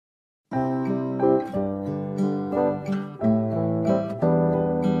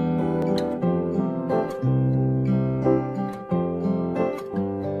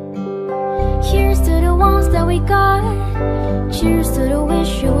we got. Cheers to the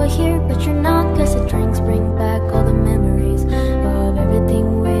wish you were here, but you're not, 'cause the drinks bring back all the memories of everything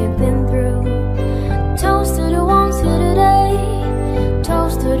we've been through. Toast to the ones here today.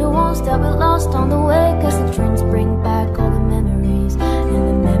 Toast to the ones that we lost on the way, 'cause the drinks bring back all the memories, and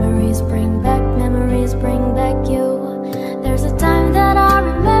the memories bring back you. There's a time that I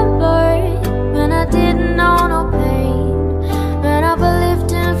remember when I didn't know no pain, when I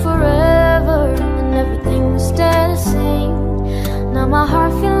believed in forever and everything would stay the same. Now my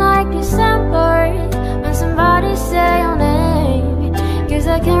heart feel like December when somebody say your name, 'cause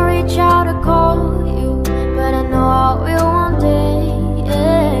I can't reach out to call you, but I know I will one day.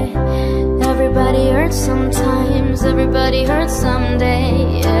 Yeah. Everybody hurts sometimes, everybody hurts someday.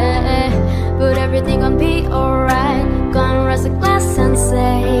 Yeah. But everything gon' be alright. Gonna raise a glass and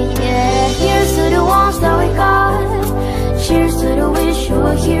say, yeah. Here's to the ones that we got. Cheers to the wish you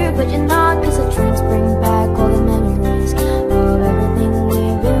were here, but you're not, 'cause the drinks bring back all the memories of everything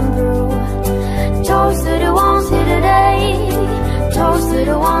we've been through. Toast to the ones here today. Toast to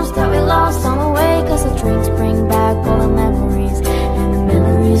the ones that we lost on the way, 'cause the drinks bring back all the memories, and the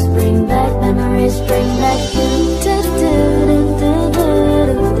memories bring back you.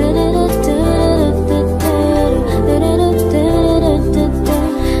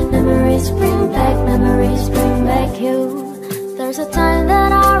 Memories bring back, memories bring back you. There's a time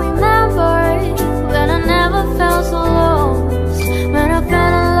that I remember when I never felt so lost, when I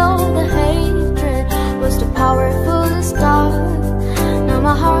felt alone, the hatred was too powerful to stop. Now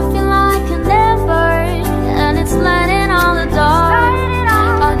my heart feel like an ember, and it's lighting on the dark.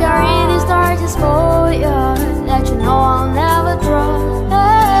 I'll carry these darkest for you, that you know I'll never drop.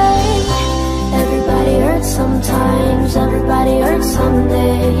 Hey. Everybody hurts sometimes, everybody hurts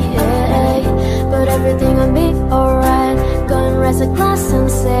someday. Yeah. But everything will be alright. Gonna raise a glass and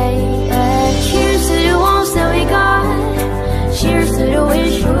say, yeah. Cheers to the ones that we got. Cheers to the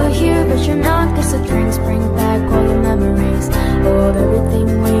wish you were here, but you're not, 'cause the drinks bring back all the memories of everything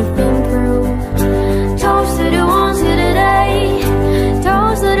we've been through. Toast to the ones here today.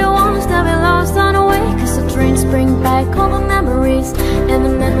 Toast to the ones that we lost on the way, 'cause the drinks bring back all the memories, and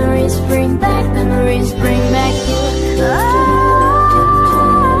the memories bring back you.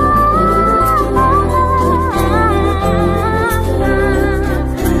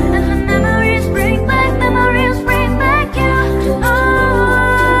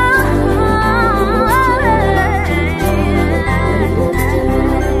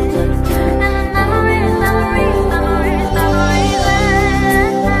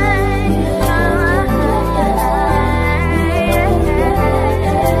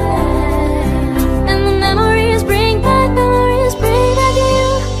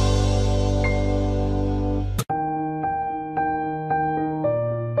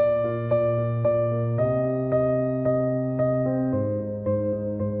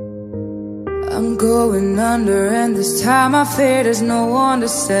 I'm going under, and this time I fear there's no one to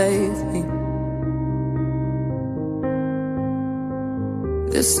save me.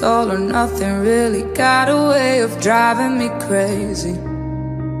 This all or nothing really got a way of driving me crazy.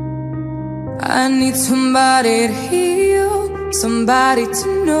 I need somebody to heal, somebody to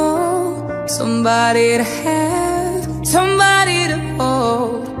know, somebody to have, somebody to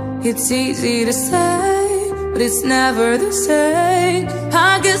hold. It's easy to say, but it's never the same.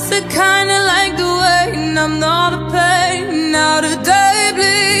 I guess I kinda like the way I'm not the pain. Now the day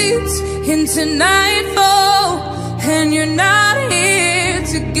bleeds into nightfall, and you're not here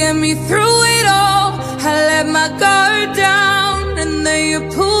to get me through it all. I let my guard down, and then you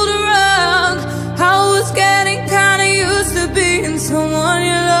pulled the rug. I was getting kinda used to being someone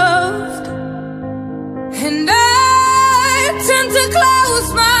you loved, and I tend to close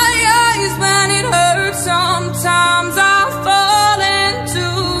my eyes when it hurts. Sometimes I fall into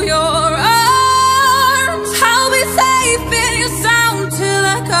your arms. I'll be safe in your sound till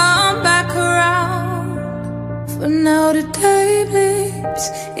I come back around. For now the day bleeds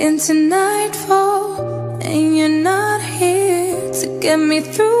into nightfall, and you're not here to get me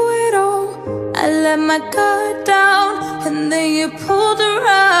through it all. I let my guard down, and then you pulled the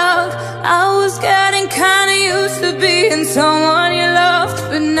rug. I was getting kinda used to being someone you loved,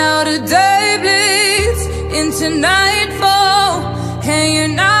 but now the day bleeds into nightfall, and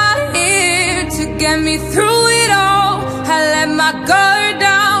you're not here to get me through it all. I let my guard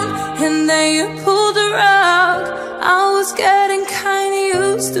down, and then you pulled the rug. I was getting kinda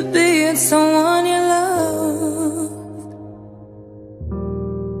used to being someone you loved.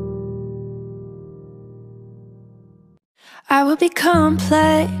 I would be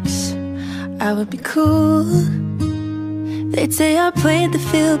complex, I would be cool, They'd say I played the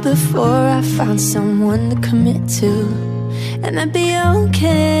field before I found someone to commit to, and that'd be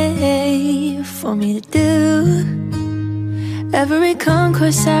okay for me to do. Every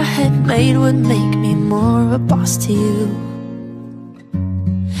conquest I had made would make me more of a boss to you.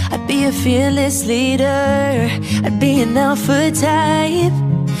 I'd be a fearless leader, I'd be an alpha type.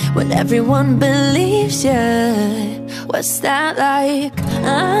 When everyone believes you, what's that like?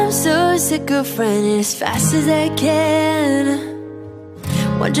 I'm so sick of running as fast as I can,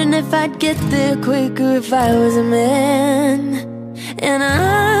 wondering if I'd get there quicker if I was a man. And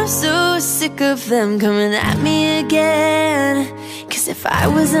I'm so sick of them coming at me again, 'cause if I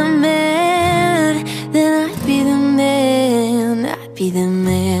was a man, then I'd be the man, I'd be the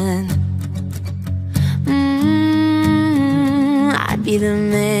man. I'd be the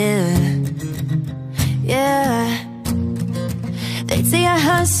man, yeah. They'd say I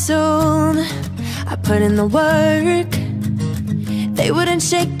hustled, I put in the work. They wouldn't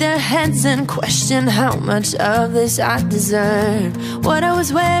shake their heads and question how much of this I deserve. What I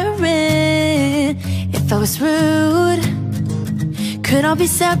was wearing, if I was rude, could all be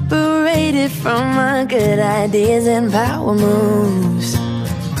separated from my good ideas and power moves.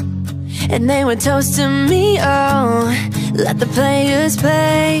 And they would toast to me, oh, let the players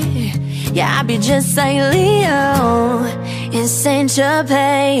play. Yeah, I'd be just like Leo in Saint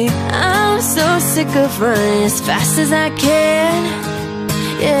Tropez. I'm so sick of running as fast as I can,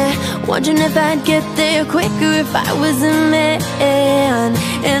 yeah, wondering if I'd get there quicker if I was a man.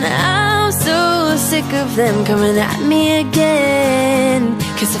 And I'm so sick of them coming at me again,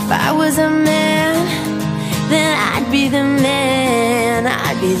 'cause if I was a man, then I'd be the man,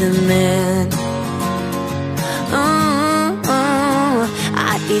 I'd be the man.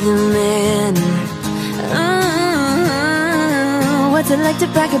 I'd be the man. What's it like to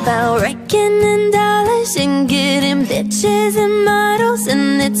brag about raking in dollars and getting bitches and models?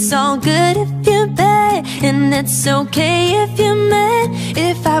 And it's all good if you pay, and it's okay if you're mad.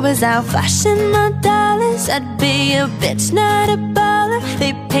 If I was out flashing my dollars, I'd be a bitch, not a baller.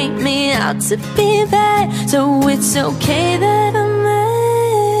 They paint me out to be bad, so it's okay that I'm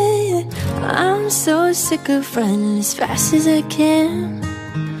mad. I'm so sick of running as fast as I can,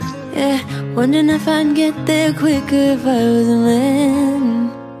 yeah, wondering if I'd get there quicker if I was a man.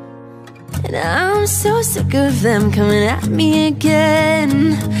 And I'm so sick of them coming at me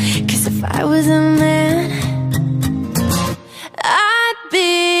again, 'cause if I was a man, I'd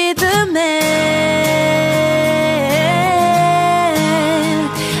be the man,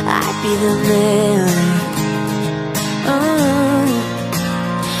 I'd be the man. Oh,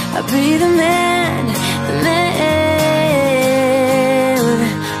 I'd be the man, the man.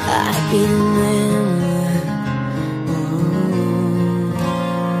 I'd be the man.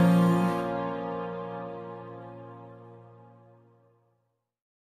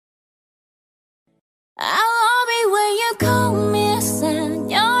 I'll always when you call me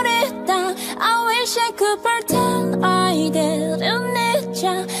señorita. I wish I could pretend I didn't need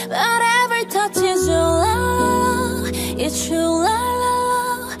ya, but every touch is your love, it's true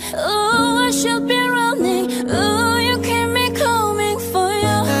love. Ooh, I should be running. Ooh, you keep me coming for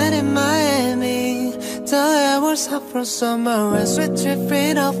you. And in Miami, the air was hot from summer, and sweet trip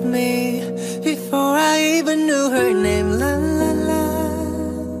right off me before I even knew her name. La la la,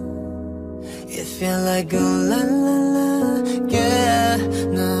 it felt like oh la la la, yeah,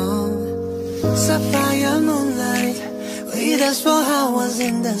 no. Sapphire moonlight, we danced for hours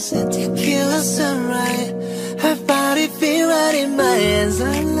in the city, tequila sunrise. Her body feel right in my hands,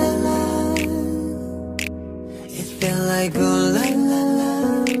 la la la. It felt like oh la la la,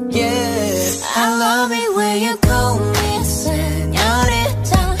 yeah. I love it when you call me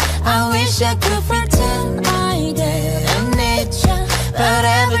señorita. I wish I could pretend I didn't need ya, but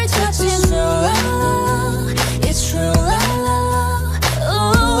every touch is your love, it's true love.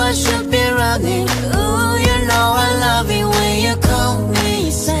 Ooh, I should be running. Ooh, you know I love it when you call me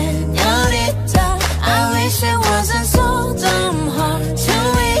señorita. I wish it wasn't so damn hard to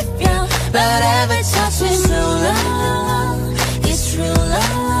leave ya, but every touch is true love, it's true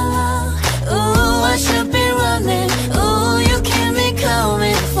love. Ooh, I should be running. Ooh, you keep me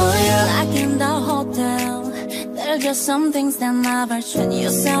coming for you. Like in the hotel, there are just some things that never change. You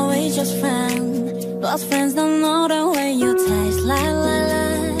say we just friends, but friends don't know the way you taste. La la la.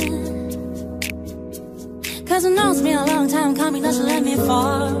 'Cause it knows me a long time coming, doesn't let me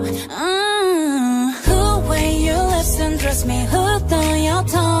fall. Who way you lips and dress me hooked on your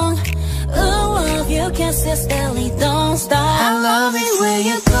tongue. Ooh, love you kisses steadily, don't stop. I love it when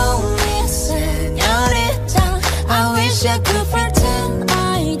you call me señorita. I wish I could pretend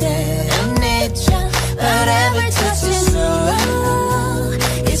I didn't need ya, but every touch is your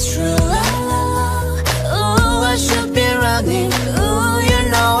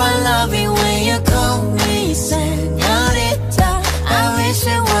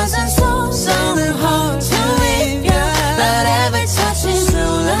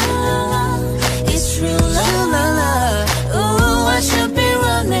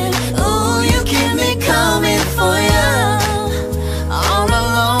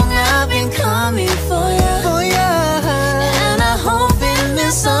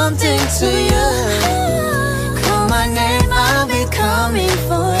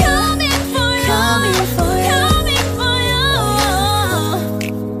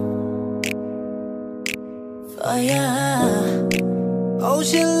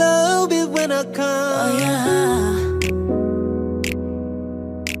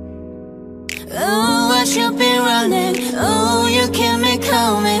Oh, what you been running? Oh, you keep me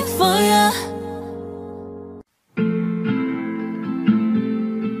coming for ya.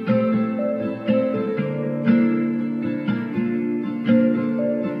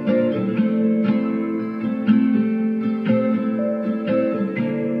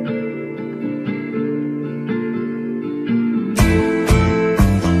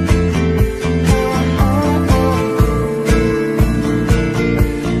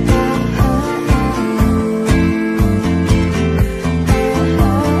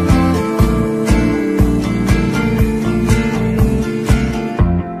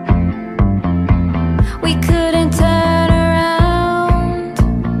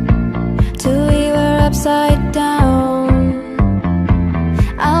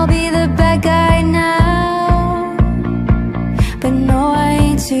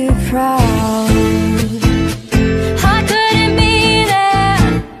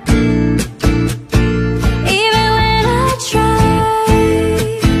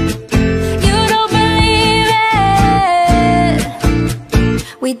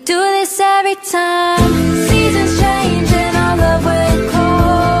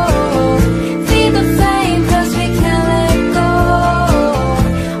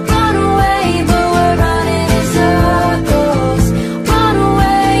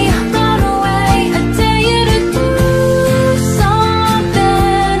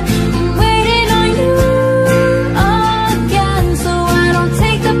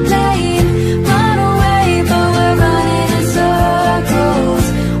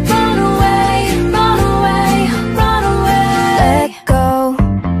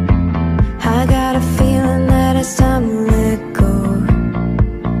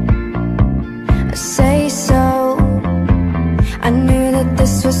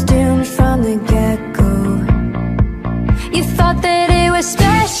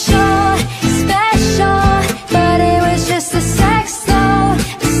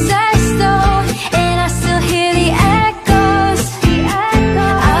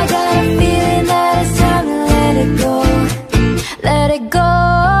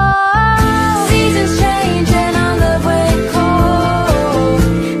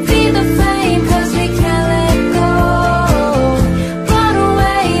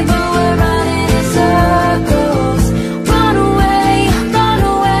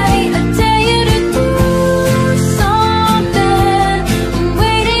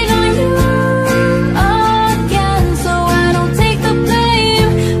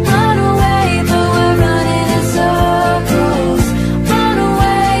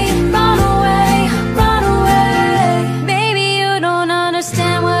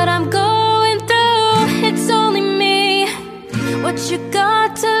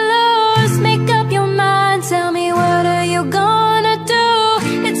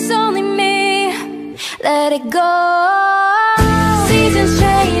 Let it go. Seasons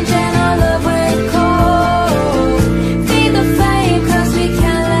change and our love will cold. Feed the flame 'cause we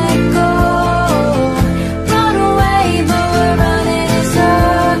can't let go. Run away, but we're running in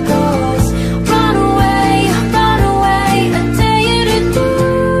circles. Run away, I dare you to do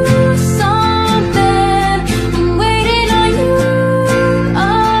something. I'm waiting on you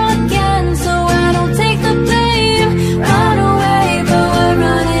again, so I don't take the blame. Run away, but we're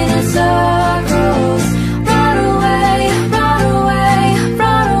running in circles. Run away,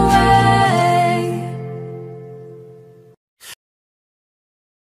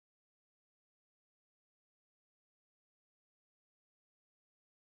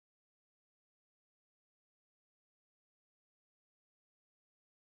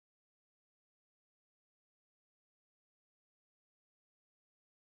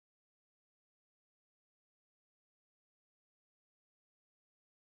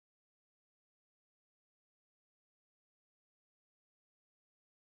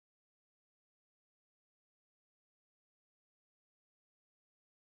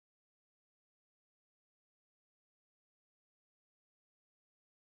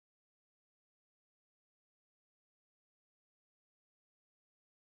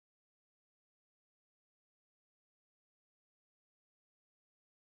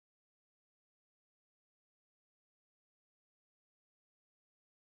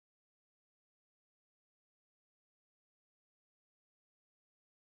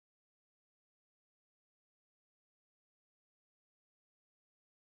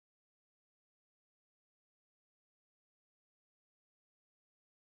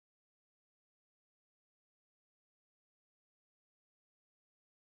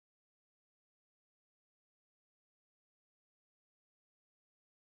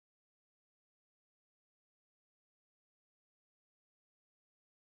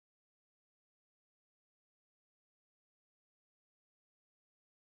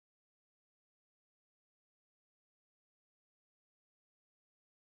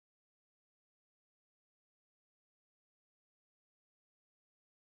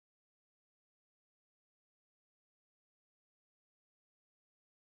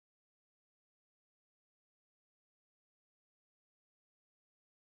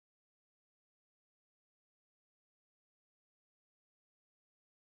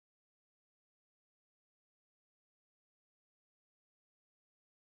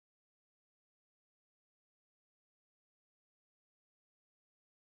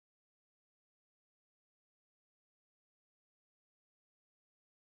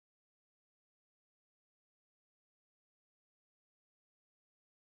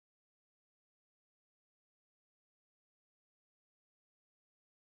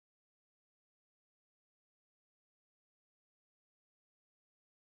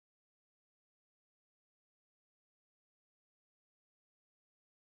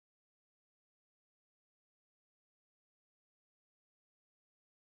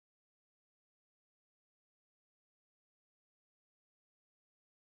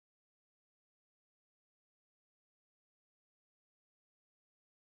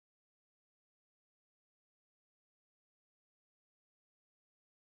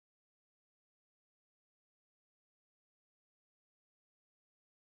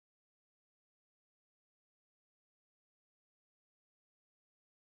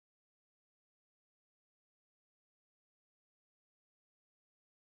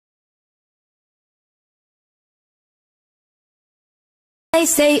 They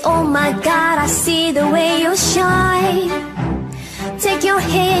say, oh my God, I see the way you shine. Take your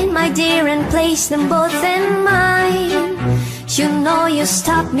hand, my dear, and place them both in mine. You know you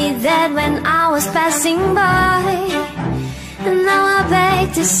stopped me dead when I was passing by. And now I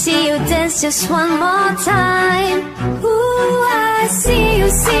beg to see you dance just one more time. Ooh, I see you,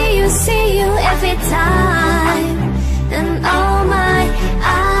 see you, see you every time. And oh my,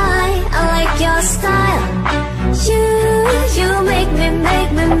 I like your style. You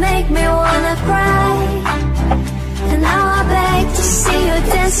make me wanna cry. And now I beg to see you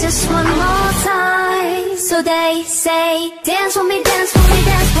dance just one more time. So they say, dance for me, dance for me,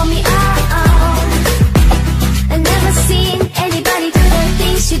 dance for me, oh, oh. I've never seen anybody do the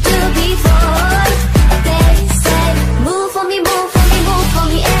things you do before. They say, move for me, move for me, move for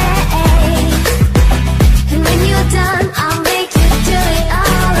me, eh, eh. And when you're done, I'll make you do it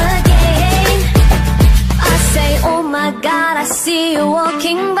all again. I say, oh my God, I see you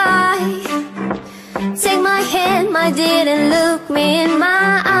walking by. Take my hand, my dear, and look me in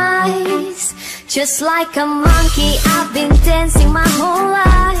my eyes. Just like a monkey, I've been dancing my whole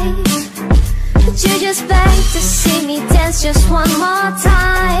life. But you just beg to see me dance just one more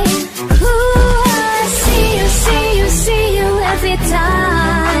time. Ooh, I see you, see you, see you every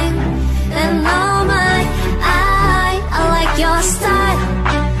time. And oh my, I like your style.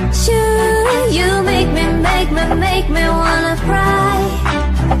 You make me wanna cry.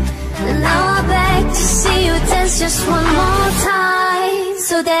 And now I beg to see you dance just one more time.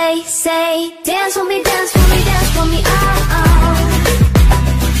 So they say, dance for me, dance for me, dance for me, oh, oh.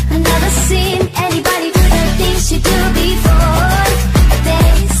 I've never seen anybody do the things you do before.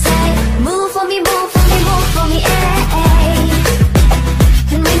 They say, move for me, move for me, move for me, eh,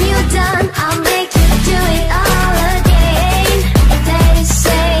 eh. And when you're done, I'll make you do it all again. They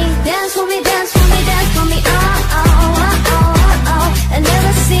say, dance for me, dance for me, dance for me, oh, oh, oh, oh, oh. I've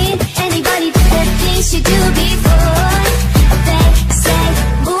never seen anybody do the things you do before. They say,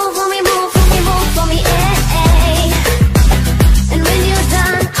 move for me, move for me, move for me, eh, eh. And when you're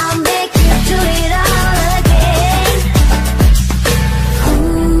done, I'll make you do it all again. Ooh,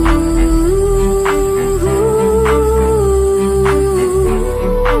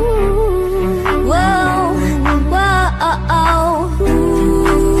 whoa, whoa, oh, oh.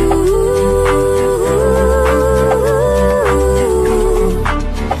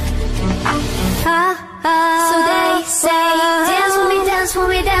 So they say, dance for me, dance for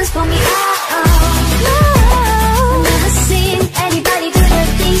me, dance for me, oh, oh. I've never seen anybody do the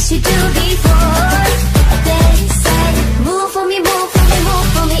things you do before. They say, move for me, move for me, move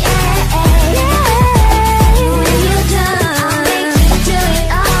for me, eh, eh. When you're done, I'll make you do it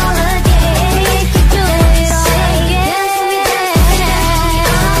all again. Make you do it all again.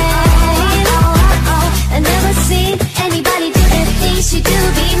 Oh, oh, oh. I've never seen anybody do the things you do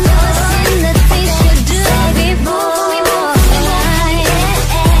before. Seen the things you do before.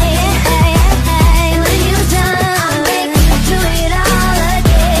 When you're done, I'll make you do it all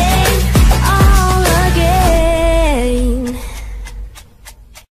again, all again.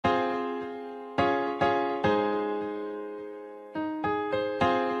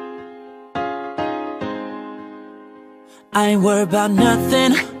 I ain't worried about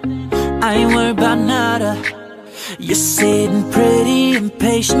nothing, I ain't worried about nada. You're sitting pretty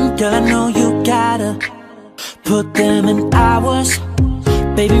impatient, girl, I know you gotta put them in hours,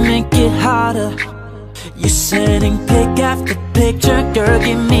 baby, make it harder. You're sending pic after picture, girl,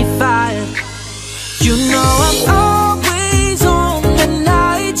 give me fire. You know I'm always on the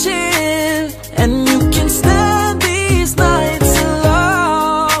night shift, and you can stand these nights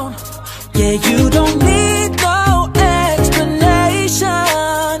alone. Yeah, you don't need no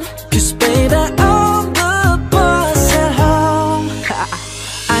explanation, 'cause baby, I'm the boss at home.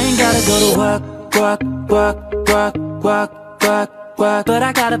 I ain't gotta go to work, work, work, work, work, work, work, but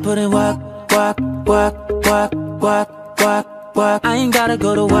I gotta put in work, work, work, work, work, work, work. I ain't gotta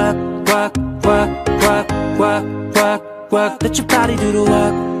go to work, work, work, work, work, work, work. Let your body do the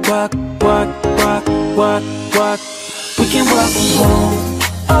work, work, work, work, work, work. We can work from home,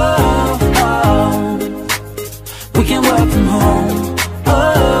 oh, oh. We can work from home,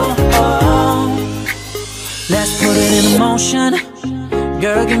 oh, oh. Let's put it in motion,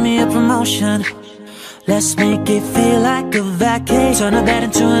 girl, give me a promotion. Let's make it feel like a vacation, turn a bed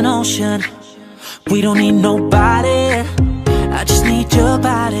into an ocean. We don't need nobody, I just need your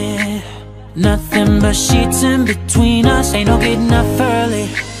body. Nothing but sheets in between us, ain't no getting up early.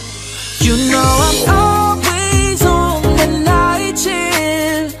 You know I'm always on the night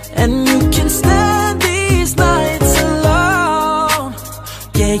shift, and you can stand these nights alone.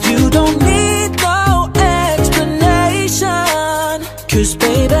 Yeah, you don't need no explanation, 'cause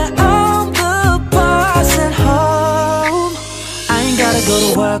baby, I'm the boss at home. I ain't gotta go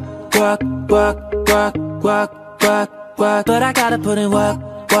to work, work, work, work, work, work, work, but I gotta put in work,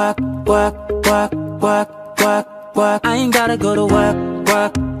 work, work, work, work, work, work. I ain't gotta go to work,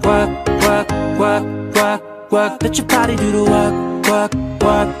 work, work, work, work, work, work. Let your body do the work, work,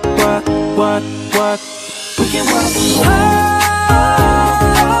 work, work, work, work. We can work from home.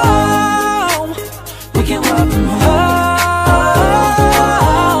 We can work from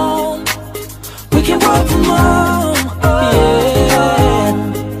home. We can work from home. Yeah.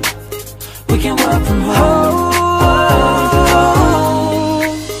 We can work from home.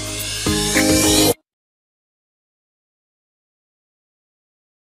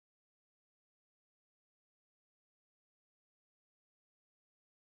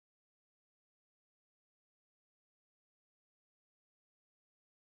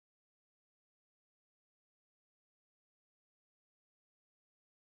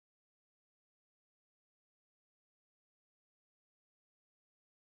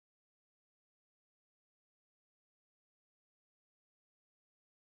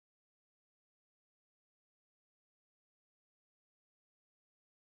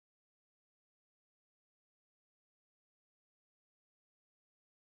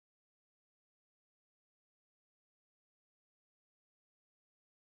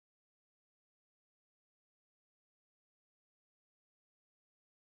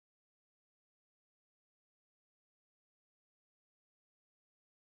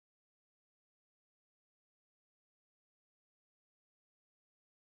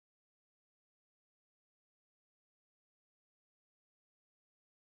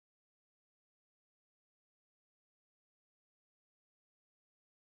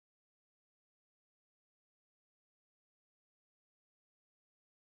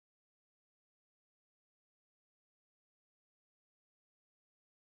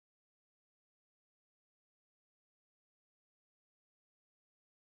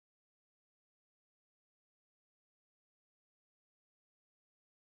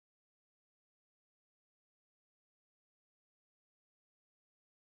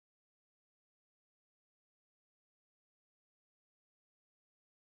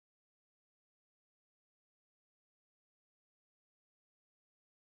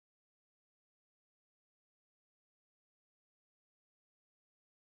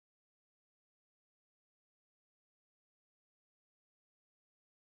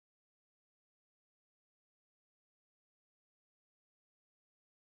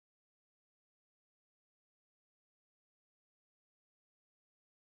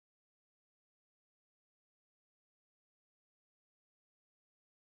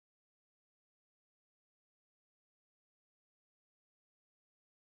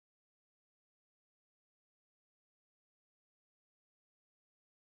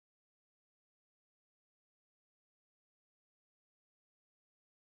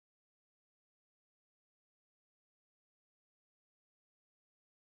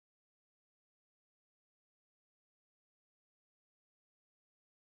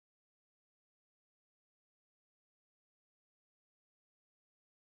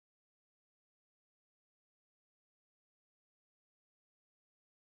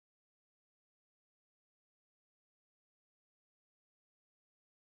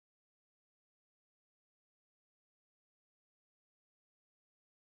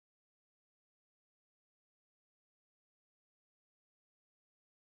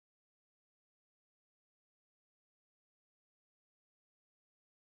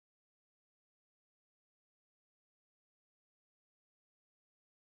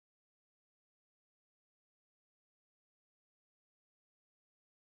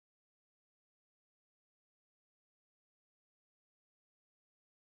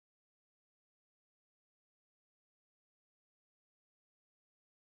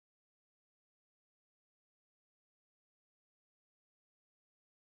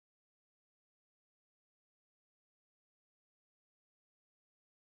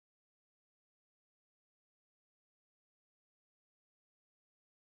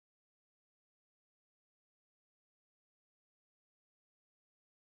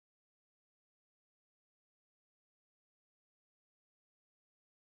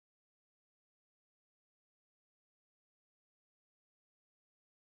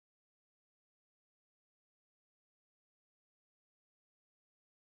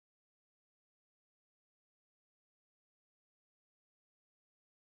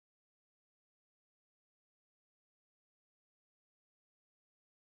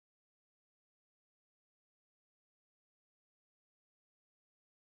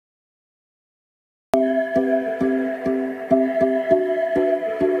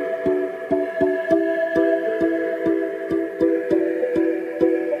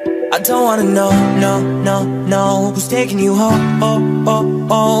 don't wanna know, no, no, no, who's taking you home, oh, oh,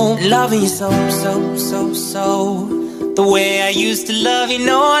 oh, loving you so, so, so, so, the way I used to love you.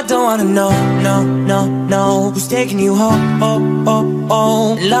 No, I don't wanna know, no, no, no, who's taking you home, oh, oh,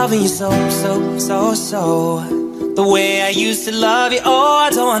 oh, loving you so, so, so, so, the way I used to love you. Oh, I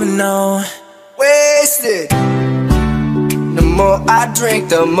don't wanna know. Wasted. The more I drink,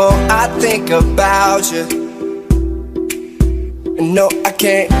 the more I think about you. No, I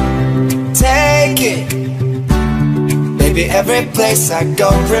can't take it. Baby, every place I go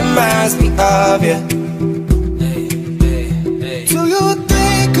reminds me of you. Do you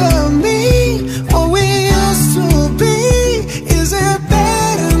think of me, what we used to be? Is it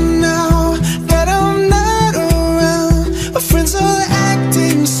better now that I'm not around? My friends are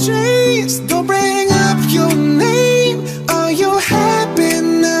acting strange, don't bring up your name. Are you happy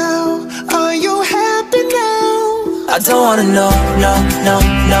now? Are you happy now? I don't wanna know, no, no,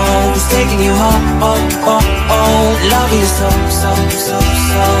 no, who's taking you home, oh, oh, oh, loving you so, so, so,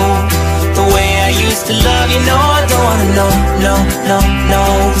 so, the way I used to love you. No, I don't wanna know, no, no, no,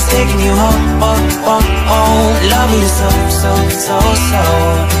 who's taking you home, oh, oh, oh, loving you so, so, so, so,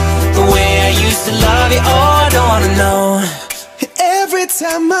 the way I used to love you. Oh, I don't wanna know. Every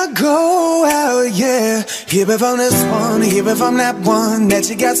time I go out, yeah, hear it from this one, hear it from that one, that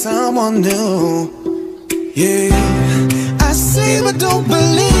you got someone new. Yeah, I see but don't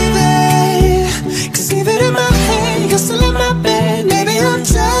believe it, 'cause even in my head, you're still in my bed. Maybe I'm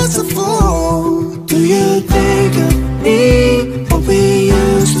just a fool. Do you think of me, what we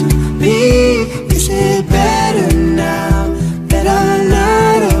used to be? Is it better now that I'm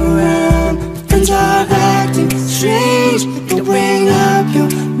not around? Friends are acting strange, don't bring up your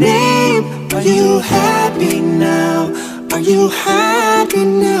name. Are you happy now? Are you happy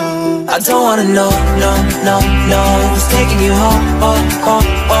now? I don't wanna know, no, no, no, who's taking you home, oh, oh,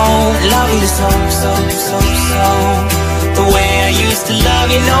 oh, loving you so, so, so, so, the way I used to love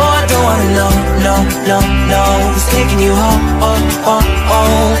you. No, I don't wanna know, no, no, no, who's taking you home, oh, oh,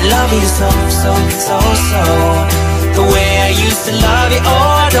 oh, loving you so, so, so, so, the way I used to love you.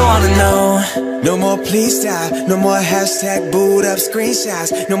 Oh, I don't wanna know. No more please stop, no more hashtag booed up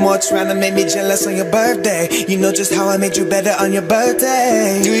screenshots, no more trying to make me jealous on your birthday. You know just how I made you better on your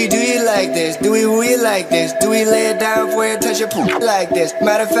birthday. Do you like this? Do we like this? Do we lay it down for you, touch your poop like this?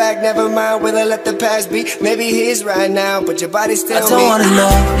 Matter of fact, never mind, will I let the past be? Maybe he's right now, but your body's still me. I don't wanna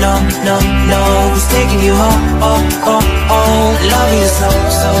know, no, no, no, who's taking you home, oh, oh, oh, loving you so,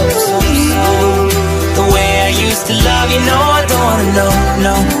 so, so, so, the way I used to love you. No, I don't wanna know,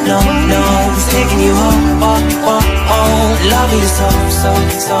 no, no, no, who's taking you home, oh, oh, oh, loving you so, so,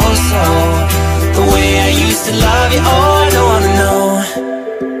 so, so, the way I used to love you. Oh, I don't wanna know.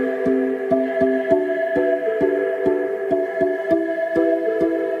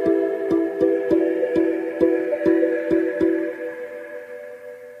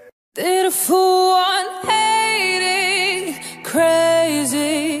 Did a fool on hating,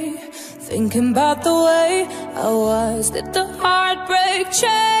 crazy, thinking about the way I was. Did the heartbreak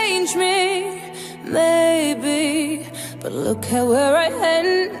change me? Maybe, but look at where I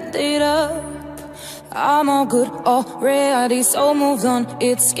ended up. I'm all good already, so moved on.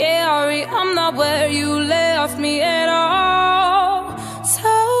 It's scary, I'm not where you left me at all.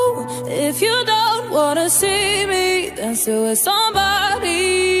 So, if you don't wanna see me, then still with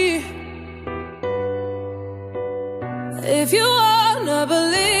somebody. If you wanna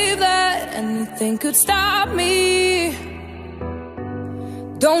believe that anything could stop me,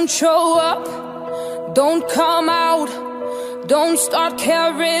 don't show up, don't come out, don't start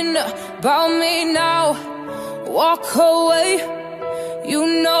caring about me now. Walk away,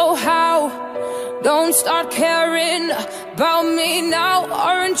 you know how. Don't start caring about me now.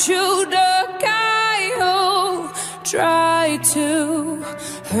 Aren't you the guy who tried to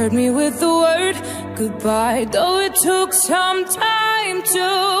hurt me with the word goodbye? Though it took some time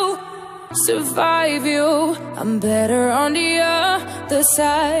to survive you, I'm better on the other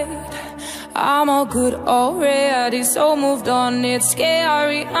side. I'm all good already, so moved on. It's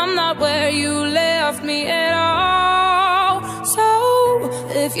scary, I'm not where you left me at all. So,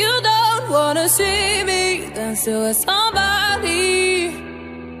 if you don't wanna see me, then still with somebody.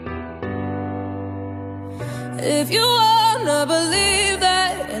 If you wanna believe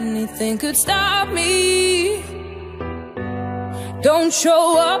that anything could stop me, don't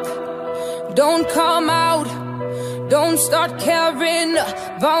show up, don't come out, don't start caring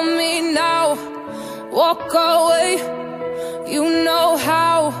about me now. Walk away, you know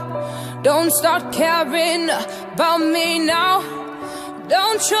how. Don't start caring about me now.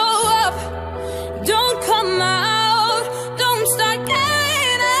 Don't show up, don't come out, don't start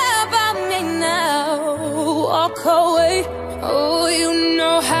caring about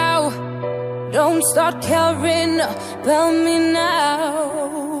Don't start caring about me now.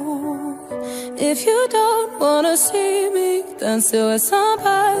 If you don't wanna see me dancing with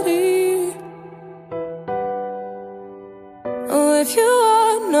somebody, or if you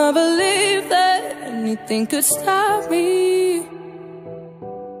wanna believe that anything could stop me,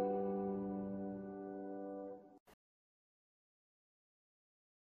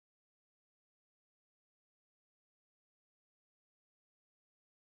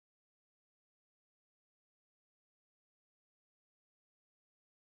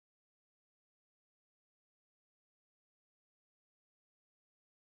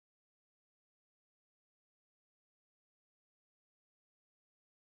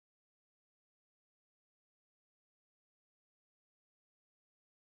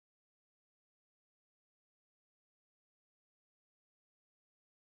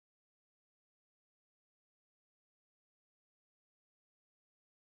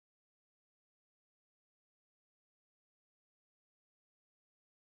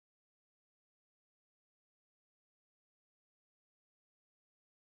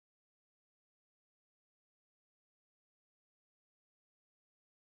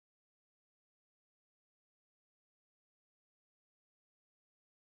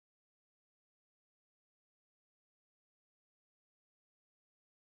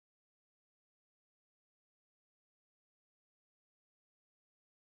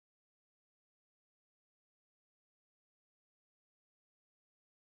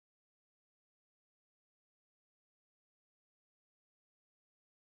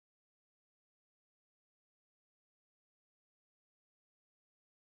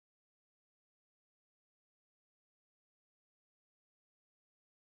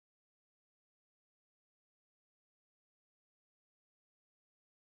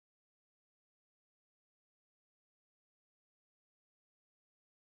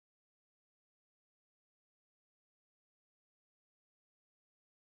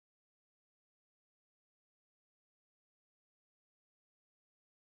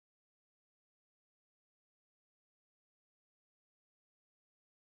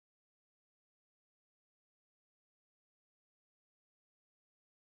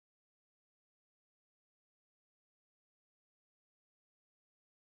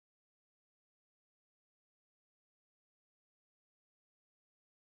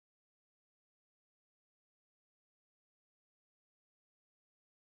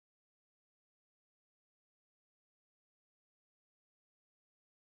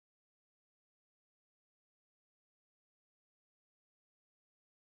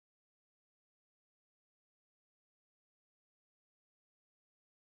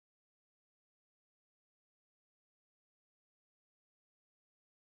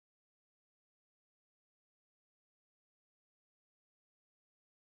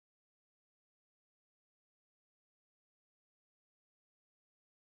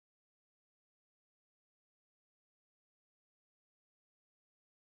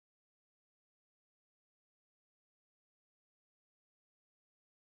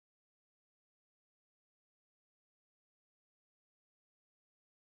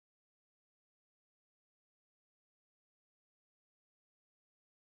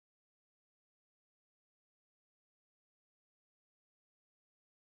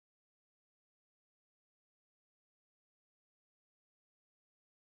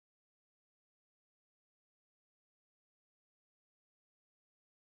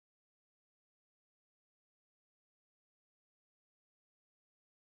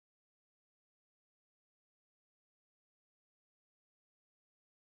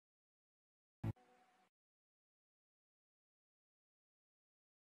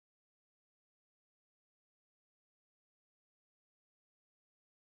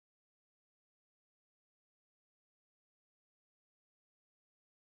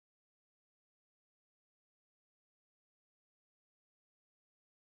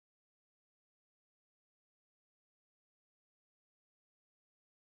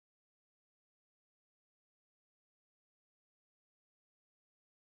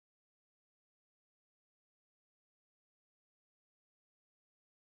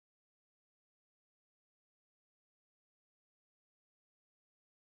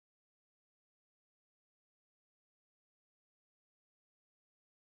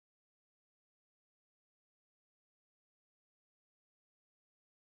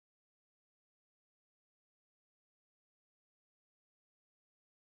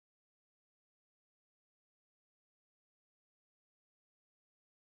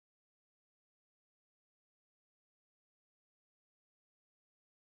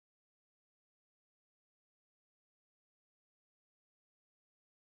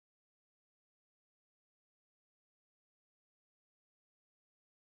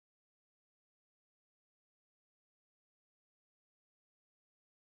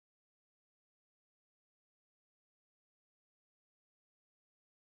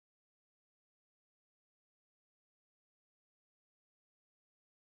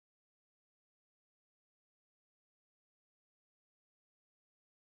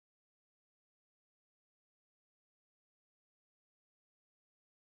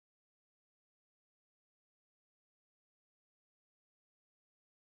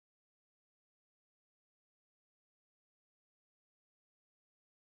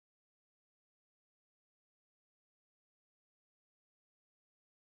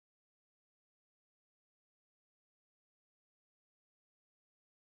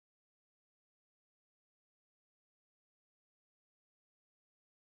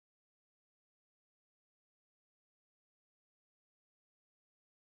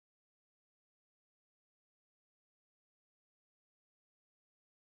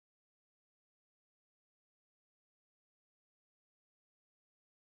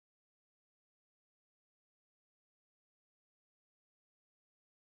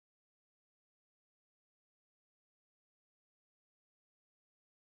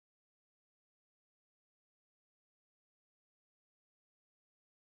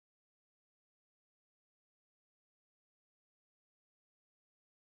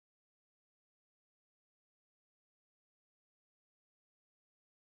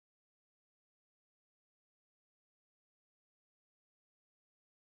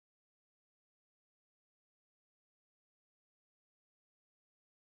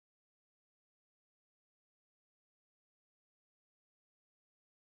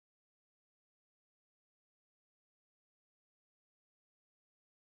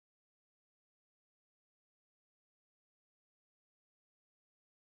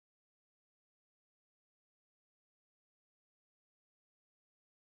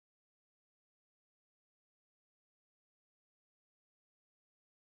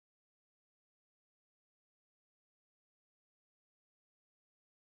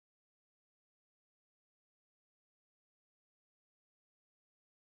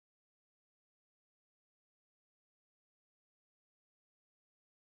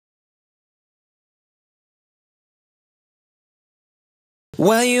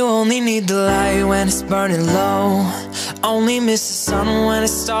 Well, you only need the light when it's burning low. Only miss the sun when it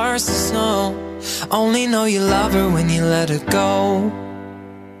starts to snow. Only know you love her when you let her go.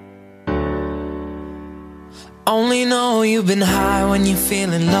 Only know you've been high when you're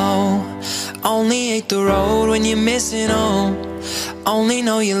feeling low. Only hate the road when you're missing home. Only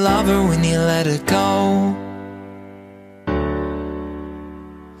know you love her when you let her go.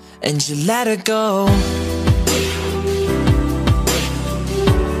 And you let her go.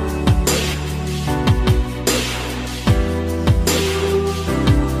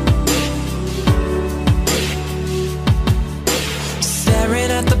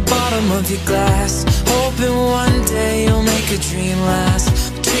 Staring at the bottom of your glass, hoping one day you'll make a dream last.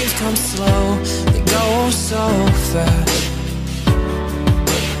 But dreams come slow, they go so fast.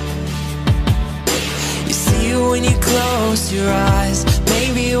 You see it when you close your eyes.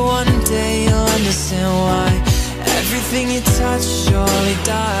 Maybe one day you'll understand why everything you touch surely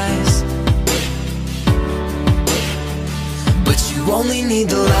dies. But you only need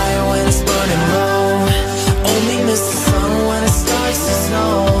the light when it's burning low. Only miss the sun when it starts to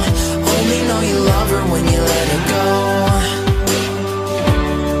snow. Only know you love her when you let her go.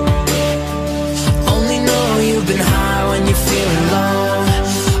 Only know you've been high when you're feeling low.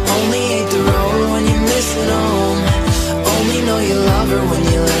 Only hate the road when you're missing home. Only know you love her when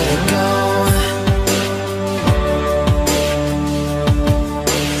you let her go.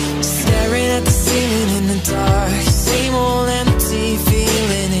 Staring at the ceiling in the dark, same old empty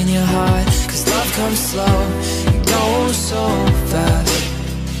feeling in your heart. 'Cause love comes slow, it goes so fast.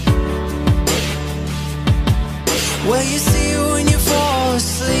 Well, you see it when you fall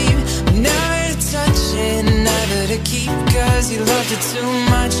asleep, never to touch it, never to keep. 'Cause you loved it too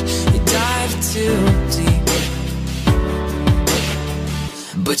much, you dive too deep.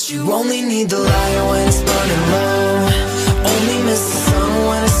 But you only need the light when it's burning low. Only miss the sun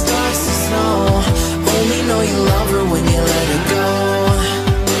when it starts to snow. Only know you love her when you let her go.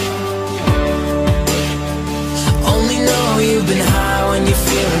 Only know you've been high when you're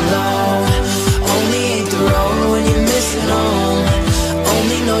feeling low. Only hate the road when you're missing home.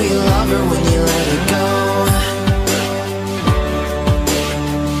 Only know you love her when you let her go.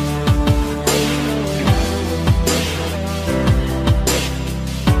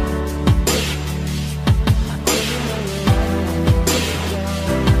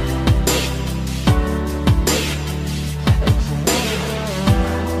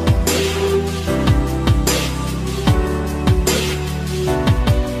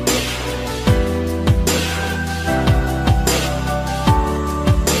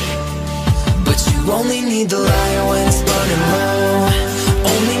 Only need the light when it's burning low.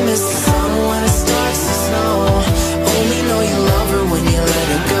 Only miss the sun when it starts to snow. Only know you love her when you let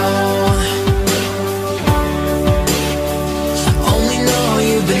her go. Only know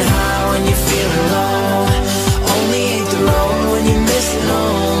you've been high when you're feeling low. Only hate the road when you're missing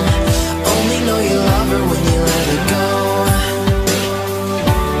home. Only know you love her when you let her go.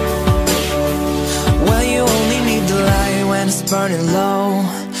 Well, you only need the light when it's burning low.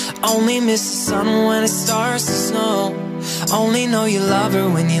 Only miss the sun when it starts to snow. Only know you love her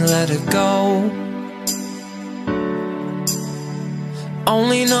when you let her go.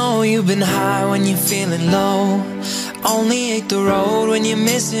 Only know you've been high when you're feeling low. Only hate the road when you're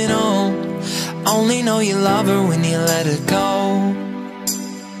missing home. Only know you love her when you let her go.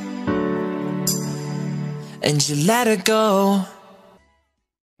 And you let her go.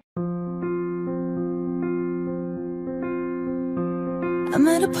 I'm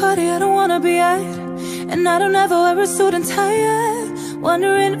at a party I don't wanna be at, and I don't ever wear a suit and tie.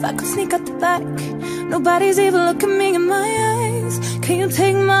 Wondering if I could sneak out the back. Nobody's even looking me in my eyes. Can you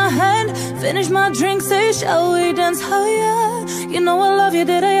take my hand, finish my drink, say shall we dance higher? You know I love you,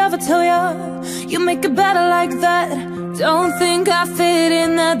 did I ever tell ya? You make it better like that. Don't think I fit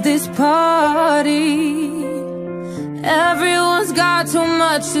in at this party. Everyone's got too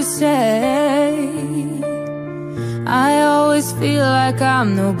much to say. I always feel like I'm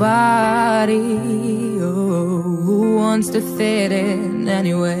nobody. Oh, who wants to fit in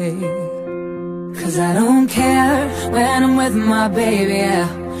anyway? 'Cause I don't care when I'm with my baby, yeah.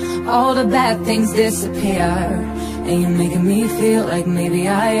 All the bad things disappear. And you're making me feel like maybe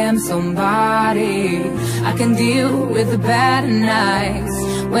I am somebody. I can deal with the bad nights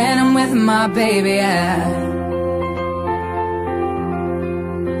when I'm with my baby, yeah.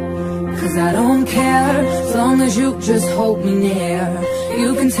 'Cause I don't care, as long as you just hold me near. You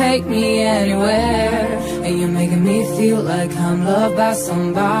can take me anywhere. And you're making me feel like I'm loved by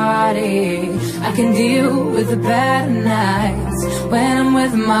somebody. I can deal with the bad nights when I'm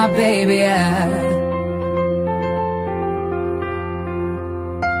with my baby, yeah.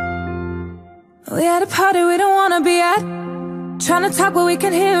 We at a party we don't wanna be at, trying to talk but we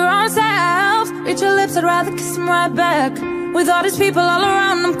can hear ourselves. Reach your lips, I'd rather kiss them right back. With all these people all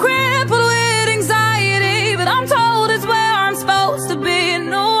around, I'm crippled with anxiety, but I'm told it's where I'm supposed to be. You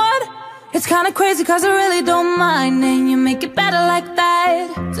know what? It's kinda crazy cause I really don't mind, and you make it better like that.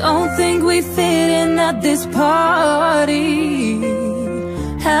 Don't think we fit in at this party.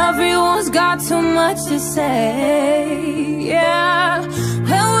 Everyone's got too much to say, yeah.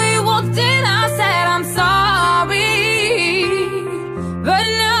 When we walked in I said I'm sorry, but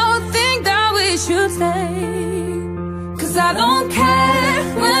now I think that we should stay. Cause I don't care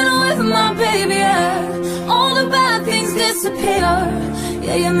when I'm with my baby, yeah. All the bad things disappear.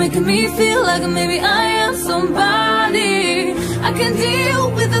 Yeah, you're making me feel like maybe I am somebody. I can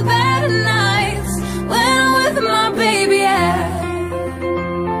deal with the bad nights when I'm with my baby, yeah.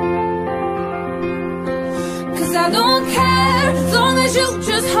 Cause I don't care, as long as you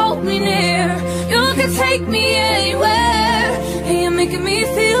just hold me near. You can take me anywhere, and you're making me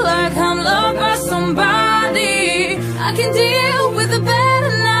feel like I'm loved by somebody. I can deal with the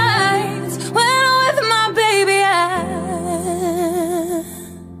better nights when I'm with my baby,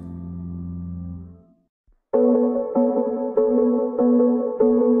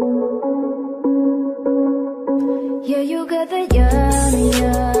 yeah, you got the yummy,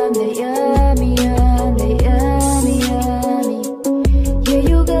 yum, the yummy, yum, the yummy, yummy. Yeah,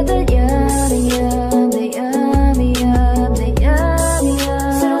 you got the yummy, yum, the yummy, yum, the yummy,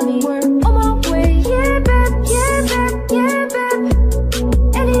 yummy. So we're on my way, yeah, babe, yeah, babe, yeah, babe.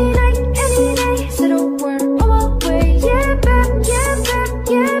 Any night, any day. So we're on my way, yeah, babe, yeah, babe,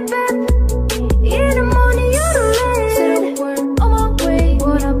 yeah, babe. In the morning, you're the late. So we're on my way,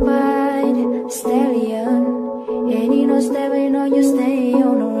 wanna bite, stallion. And you know, stepping on you, stay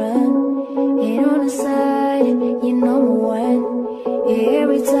on the run. And on the side, you're number one.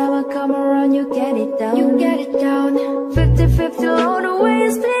 Every time I come around, you get it down. You get it down. 50-50 all the way,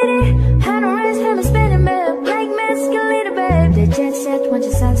 you split it. Hand on rest, have me spinning, babe. Like masculine, babe. The jet set, once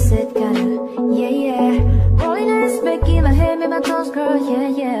the sunset, kinda. Yeah, yeah. Rolling ass back in my head, make my toes curl, yeah,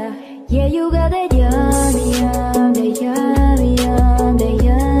 yeah. Yeah, you got that yummy, yum, the yummy, yum, the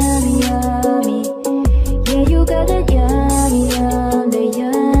yummy, yummy. Yeah, you got that yummy, yum, the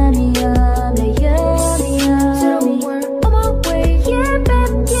yummy, yum, the yummy, yummy. So we're on my way, yeah,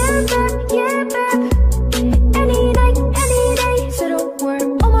 babe, yeah, babe, yeah, babe. Any night, any day. So we're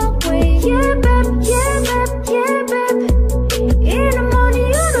on my way, yeah, babe, yeah, babe, yeah, babe. In the morning,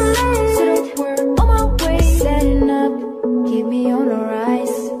 you're the late. So we're on my way, setting up, keep me on the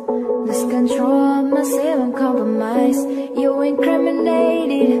rise. Lose control myself and compromise. You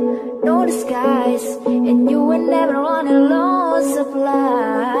incriminated, no disguise. And you were never on a low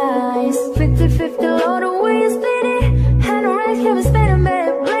supplies. 50-50 all the way, you split it. Hand on rest, have me spinning,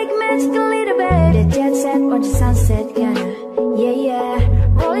 babe. Like magical little babe. The jet set, watch the sunset, kinda. Yeah, yeah.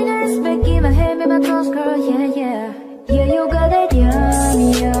 Rolling ass back in my head, make my toes curl, yeah, yeah. Yeah, you got that yummy,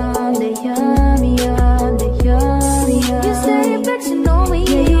 yum, the yummy, yum, the yummy, yum. You say it, but you know me.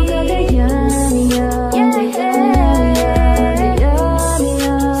 Yeah, you got that yummy, yum, yeah, the yummy,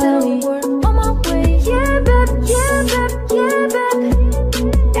 yum. So we're on my way, yeah, babe, yeah, babe, yeah, babe.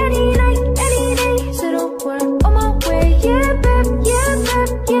 Any night, any day. So we're on my way, yeah, babe, yeah,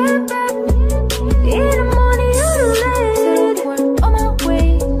 babe, yeah, babe. In the morning, you're the late. So we're on my way.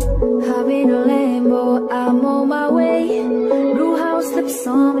 Hop in a Lambo, I'm on my way. Blue house slips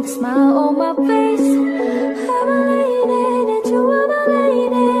on with a smile on my face. I'm a lady, and you are my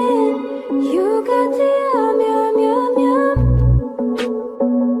lady. You got the yum, yum, yum, yum.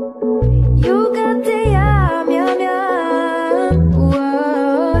 You got the yum, yum, yum.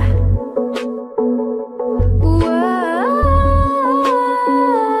 Whoa. Whoa.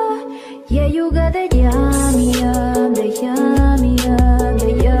 Yeah, you got the yummy, yum, the yummy, yum, the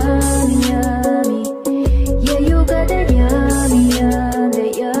yummy, yummy. Yeah, you got the yummy, yum, the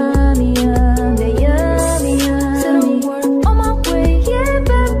yummy, yum, the yummy, yum. So we're on my way, yeah,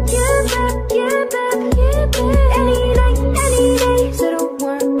 babe, yeah, babe, yeah, babe, yeah, babe. Any night, any day. So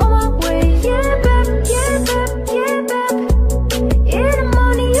we're on my way, yeah, babe, yeah, babe, yeah, babe. In the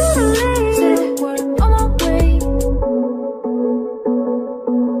morning, you're the late. So we're on my way.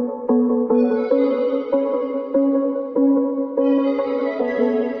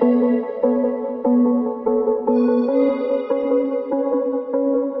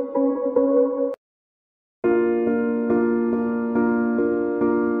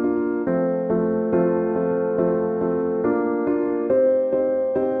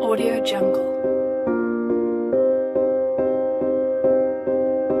 Audio Jungle.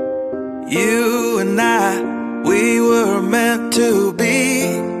 You and I, we were meant to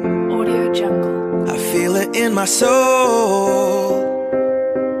be. Audio Jungle. it in my soul,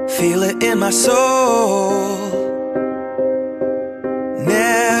 feel it in my soul.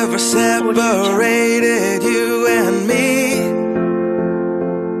 Never separated you and me,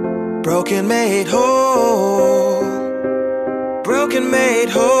 broken made whole, broken made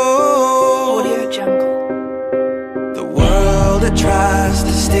whole. Audio Jungle. The world that tries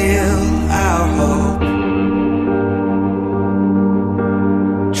to steal our hope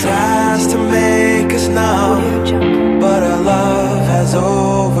tries to make us numb, Audio Jungle. but our love has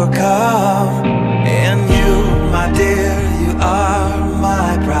overcome. And you, my dear, you are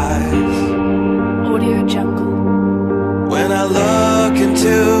my prize. Audio Jungle. When I look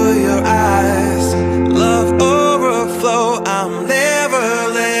into your eyes, love overflow, I'm never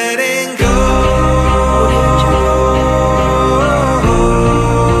letting go.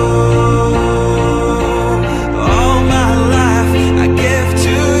 All my life I give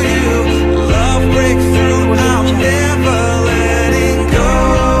to you, love breakthrough, I'm never letting go.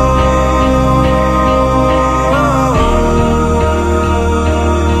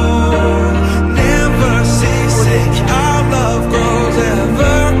 Never ceasing, our love grows,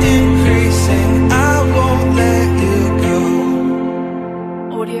 ever increasing, I won't let you go.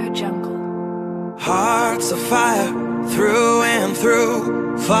 Audio Jungle. Hearts of fire, through and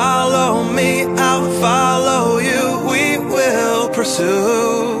through. Follow me, I'll follow you. We will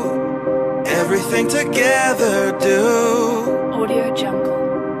pursue everything together, do. Audio Jungle.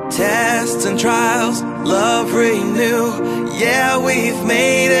 Tests and trials, love renew. Yeah, we've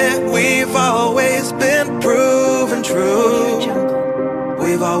made it, we've always been proven Audio true. Jungle.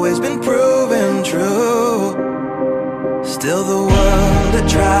 We've always been proven true. Still the world that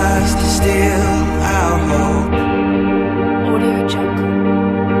tries to steal our hope Audio Jungle.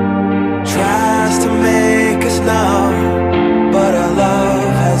 tries to make us numb, but our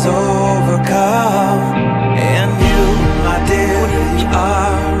love has overcome. And you, my dear, you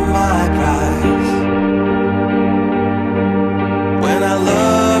are my prize. When I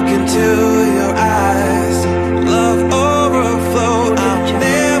look into your eyes, love overflow, I'm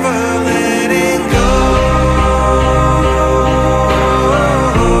never letting go.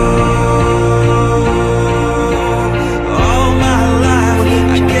 All my life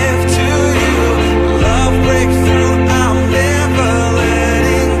I give to you, love breakthrough, I'm never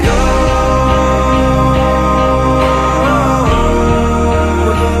letting go.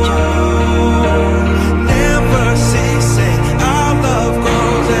 Never ceasing, our love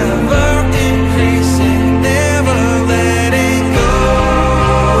grows, ever increasing, never letting go.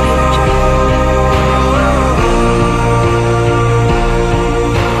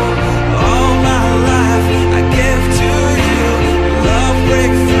 All my life I give to you, love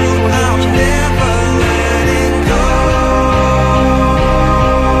breakthrough, I'm never letting go.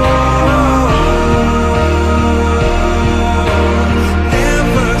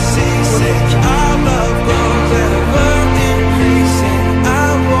 Never ceasing, our love grows, ever increasing, I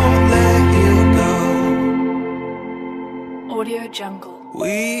won't let you go. Audio Jungle.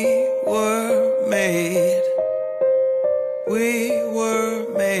 We were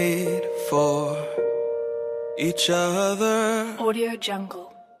made for each other. Audio Jungle.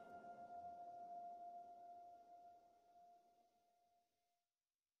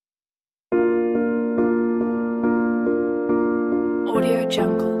 Audio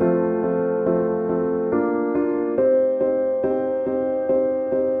Jungle.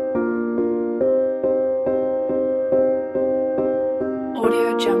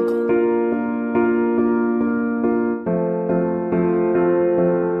 Audio Jungle.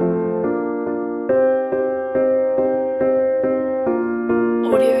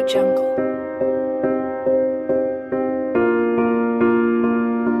 Audio Jungle.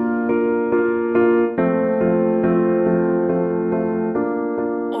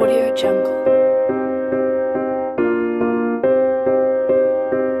 Audio Jungle.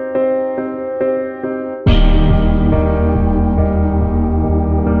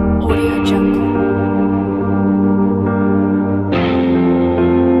 Audio Jungle.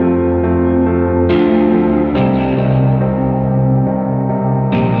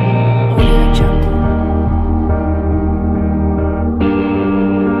 Audio Jungle.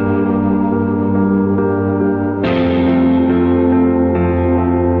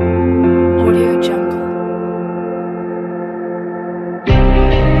 Audio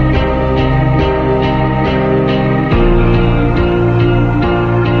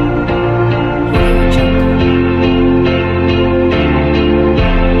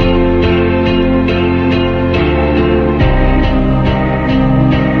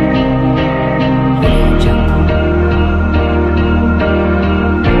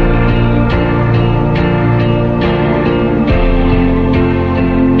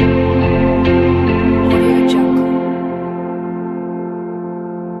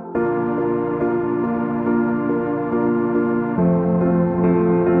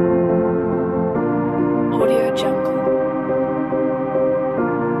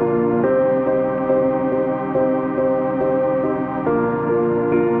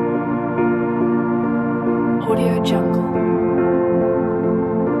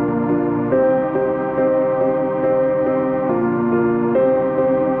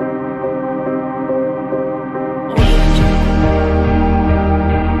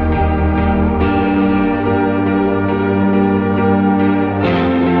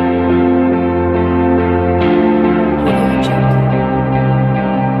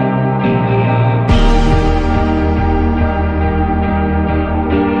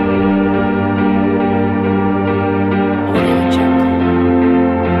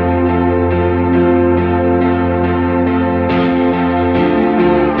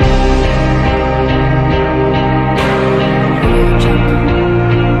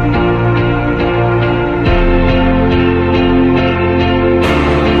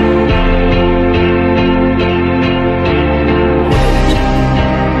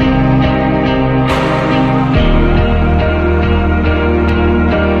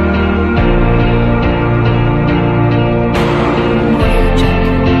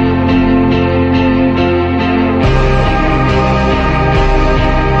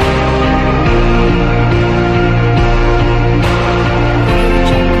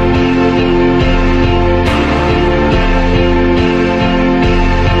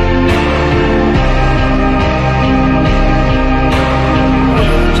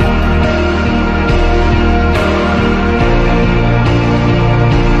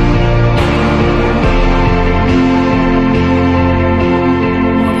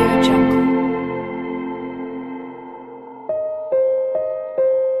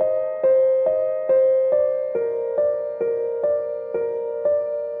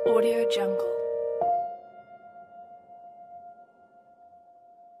Audio Jungle.